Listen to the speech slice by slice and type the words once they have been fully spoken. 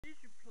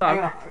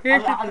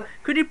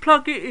Could you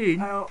plug it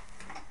in?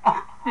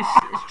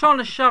 It's trying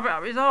to shove it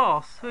up his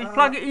arse. So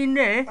plug it in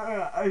there.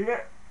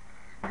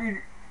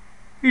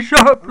 He's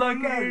trying to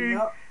plug it in.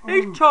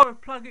 He's trying to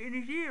plug it in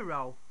his ear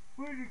roll.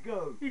 Where'd it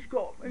go? He's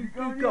got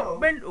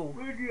mental.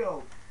 Where'd it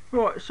go?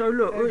 Right, so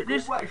look,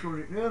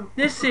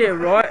 this here,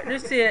 right?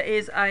 This here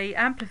is a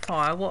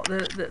amplifier. What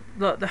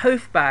the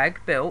hoof bag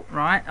built,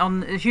 right?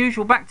 On as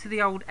usual, back to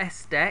the old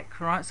S-Dec,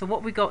 right? So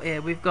what we got here,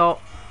 we've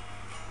got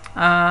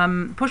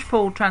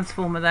push-pull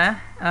transformer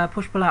there,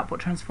 push-pull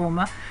output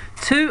transformer,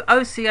 2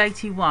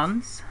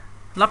 OC81s,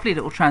 lovely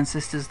little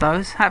transistors.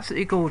 Those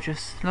absolutely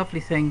gorgeous,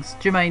 lovely things,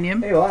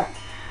 germanium. Hey, what?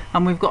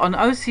 And we've got an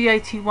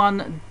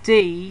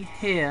OC81D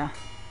here.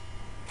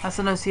 That's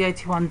an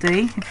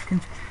OC81D, if you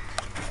can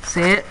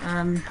see it,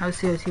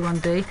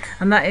 OC81D,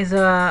 and that is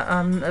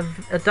a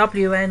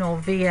WN or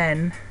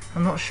VN,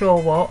 I'm not sure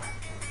what,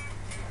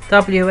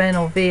 WN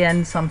or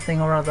VN something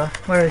or other.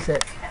 Where is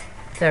it?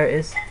 There it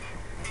is.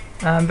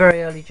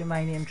 Very early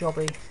germanium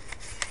jobby.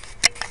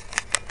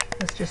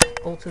 Let's just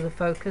alter the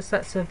focus.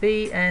 That's a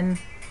VN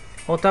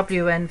or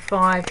WN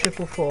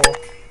 5444.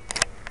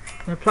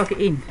 I'm going to plug it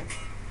in.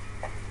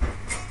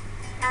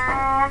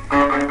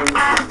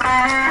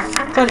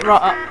 Turn it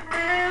right up.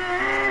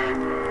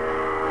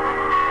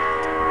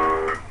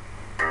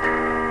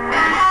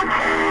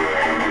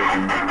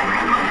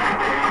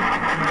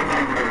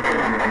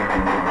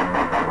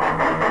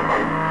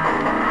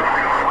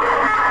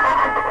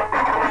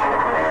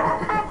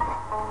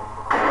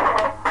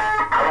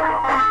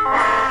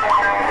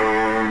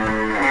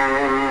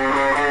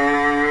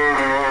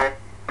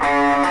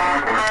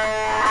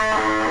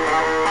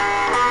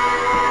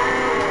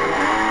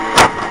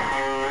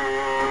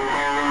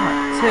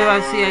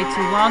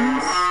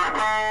 OC81s,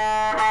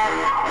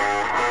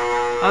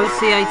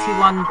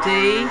 OC81D,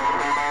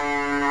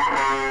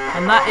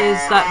 and that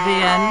is that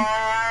VN,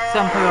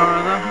 something or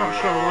other, not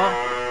sure what.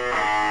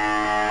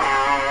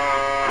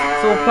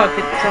 It's all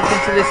plugged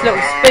into this little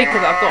speaker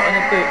that I've got in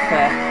a boot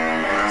fair.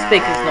 The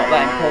speaker's not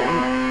that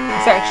important.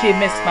 It's actually a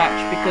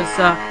mismatch because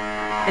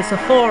it's a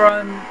 4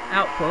 ohm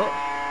output,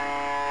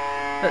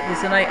 but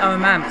there's an 8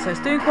 ohm amp, so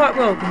it's doing quite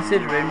well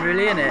considering,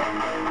 really, isn't it?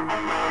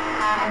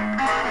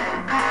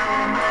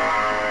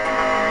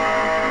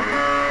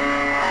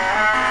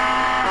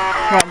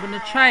 Right, I'm going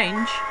to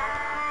change.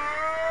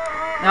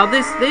 Now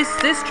this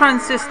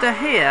transistor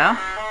here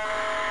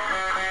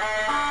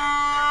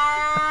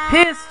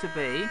appears to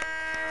be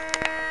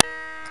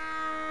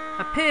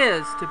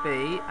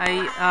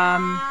a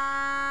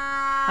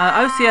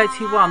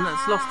OC81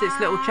 that's lost its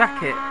little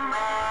jacket.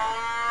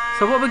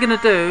 So what we're going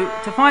to do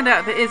to find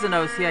out if it is an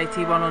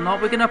OC81 or not,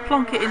 we're going to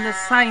plonk it in the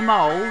same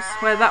holes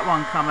where that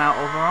one come out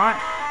of.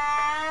 Alright,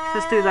 so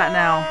let's do that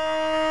now,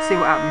 see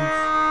what happens.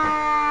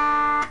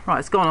 Right,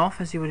 it's gone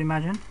off, as you would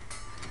imagine.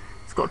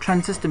 It's got a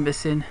transistor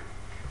missing.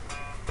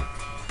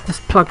 Let's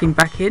plug him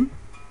back in.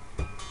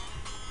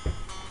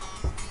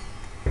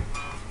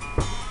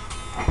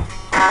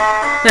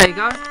 There you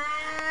go.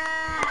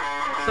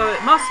 So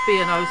it must be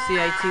an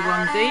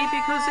OC81D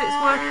because it's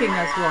working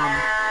as one.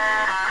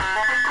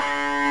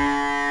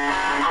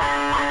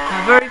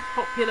 Now, very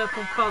popular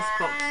for fuzz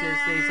boxes,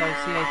 these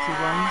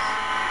OC81s.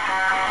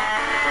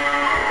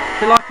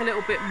 If you like a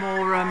little bit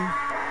more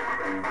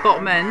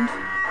bottom end,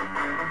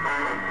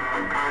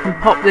 and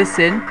pop this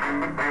in.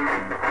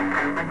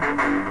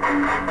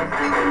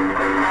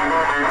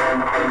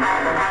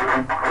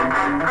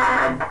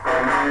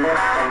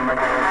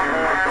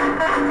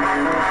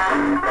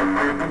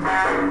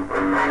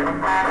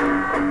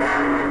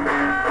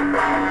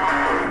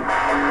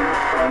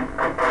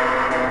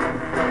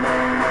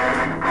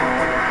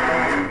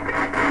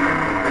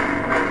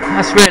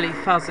 That's really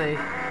fuzzy.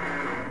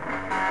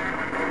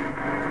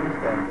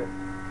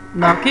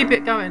 No, keep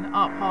it going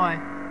up high.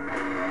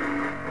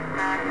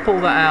 Pull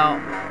that out.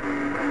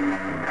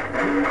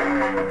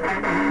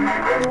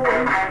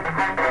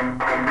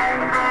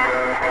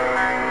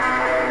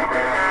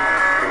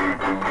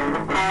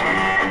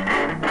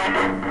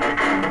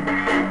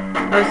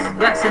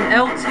 That's an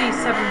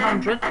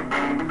LT700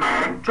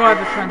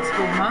 driver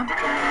transformer,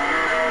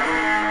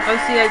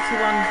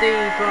 OC81D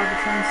driver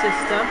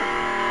transistor,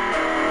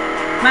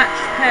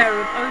 matched pair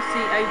of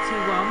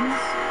OC81s,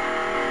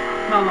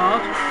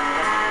 Mullard,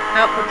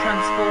 output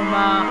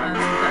transformer, and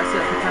that's a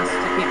capacitor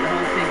to keep the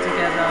whole thing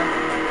together.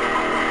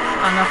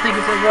 And I think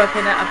it's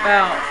working at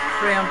about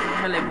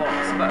 300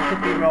 milliwatts, but I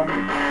could be wrong.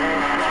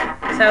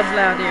 Sounds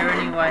loud here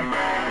anyway.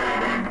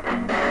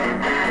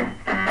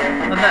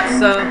 And that's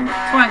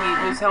Twangy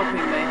who's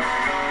helping me.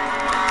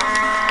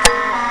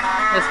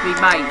 That's me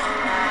mate,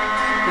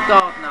 the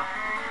gardener.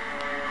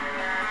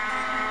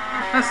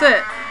 That's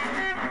it.